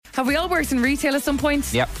Have we all worked in retail at some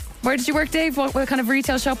point? Yep. Where did you work, Dave? What kind of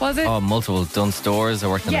retail shop was it? Oh, multiple. Done stores. I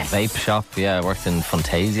worked in Yes. a vape shop. Yeah, I worked in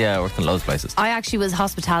Fantasia. I worked in loads of places. I actually was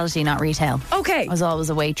hospitality, not retail. Okay. I was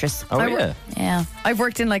always a waitress. Oh, yeah. Yeah. I've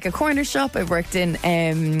worked in like a corner shop. I've worked in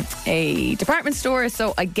a department store,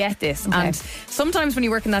 so I get this. Okay. And sometimes when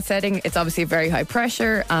you work in that setting, it's obviously very high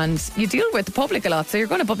pressure and you deal with the public a lot, so you're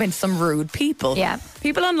going to bump into some rude people. Yeah.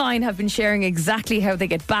 People online have been sharing exactly how they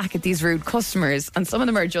get back at these rude customers, and some of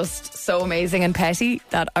them are just so amazing and petty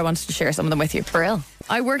that I wanted to share some of them with you. For real.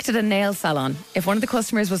 I worked at a nail salon. If one of the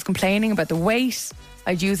customers was complaining about the wait,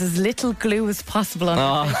 I'd use as little glue as possible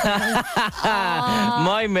on their face.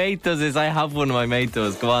 My mate does this. I have one my mate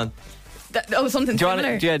does. Go on. Something Do you,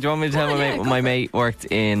 similar. do you want me to tell Go on, my yeah, mate? go My for mate worked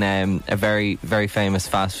in a very, very famous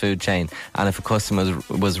fast food chain, and if a customer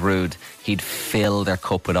was rude, he'd fill their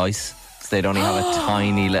cup with ice. So they'd only have a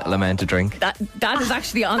tiny little amount to drink. That is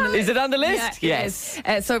actually on the list. Is it on the list? Yeah, it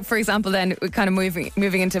is. So, for example, then we're kind of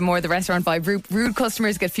moving into more the restaurant vibe. Rude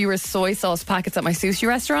customers get fewer soy sauce packets at my sushi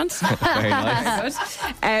restaurant. Very nice.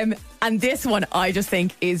 Very good. And this one I just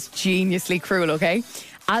think is geniusly cruel, okay?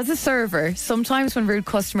 As a server, sometimes when rude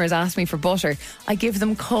customers ask me for butter, I give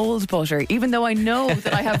them cold butter, even though I know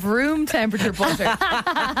that I have room temperature butter.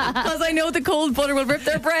 Because I know the cold butter will rip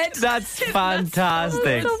their bread. That's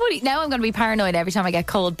fantastic. So funny. Now I'm going to be paranoid every time I get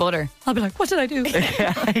cold butter. I'll be like, what did I do?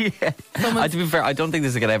 To be fair, I don't think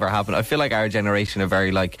this is going to ever happen. I feel like our generation are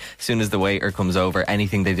very like, as soon as the waiter comes over,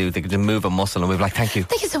 anything they do, they can just move a muscle and we'll be like, thank you.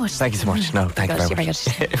 Thank you so much. Thank you so much. No, thank you very much.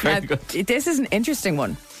 Very good. This is an interesting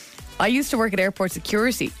one. I used to work at airport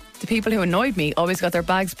security. The people who annoyed me always got their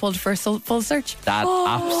bags pulled for a full search. That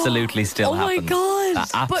absolutely still happens. Oh my God.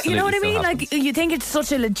 That But you know what I absolutely mean? still Like, happens. you think it's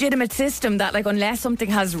such a legitimate system that, like, unless something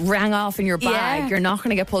has rang off in your bag, Yeah. you're not going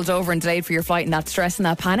to get pulled over and delayed for your flight, and that stress and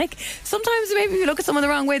that panic. Sometimes maybe if you look at someone the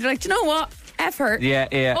wrong way, they're like, do you know what? F her.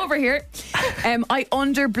 Yeah. Over here. I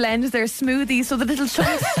underblend their smoothies so the little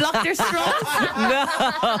chunks block their straws.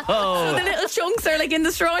 So the little chunks are like in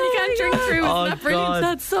the straw and you can't drink through. Isn't that brilliant? God.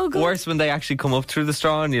 That's so good. Worse when they actually come up through the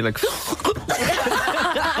straw and you're like,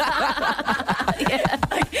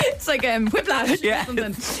 It's like whiplash. Yeah. Or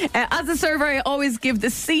something. As a server, I always give the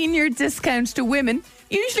senior discount to women,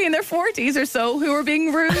 usually in their 40s or so, who are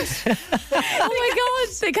being rude. Oh my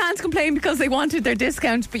God! They can't complain because they wanted their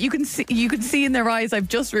discount, but you can see in their eyes, I've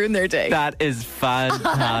just ruined their day. that is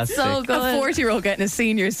fantastic. So good. A 40-year-old getting a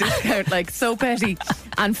senior's discount, like, so petty.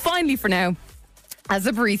 And finally, for now, as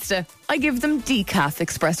a barista, I give them decaf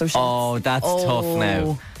espresso shots. Oh, that's tough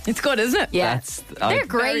now. It's good, isn't it? Yeah. They're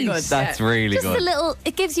great. good. That's Yeah. really Just good. a little,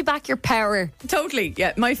 it gives you back your power. Totally.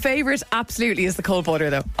 Yeah. My favourite absolutely is the cold butter,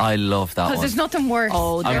 though. I love that Because one. there's nothing worse.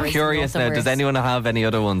 Oh, there I'm is curious nothing now. Does worse. anyone have any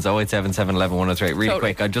other ones? 0877 11 103. Really Totally.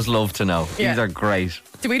 quick. I'd just love to know. Yeah. These are great.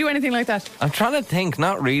 Do we do anything like that? I'm trying to think.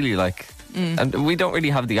 Not really. Like, and we don't really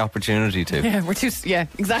have the opportunity to. Yeah, we're too. Yeah, Do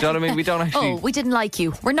exactly. you know what I mean? We don't actually. Oh, we didn't like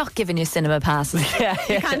you. We're not giving you cinema passes.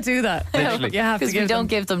 You can't do that. Literally. You have to Because we give don't them.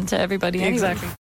 give them to everybody anyway. Exactly.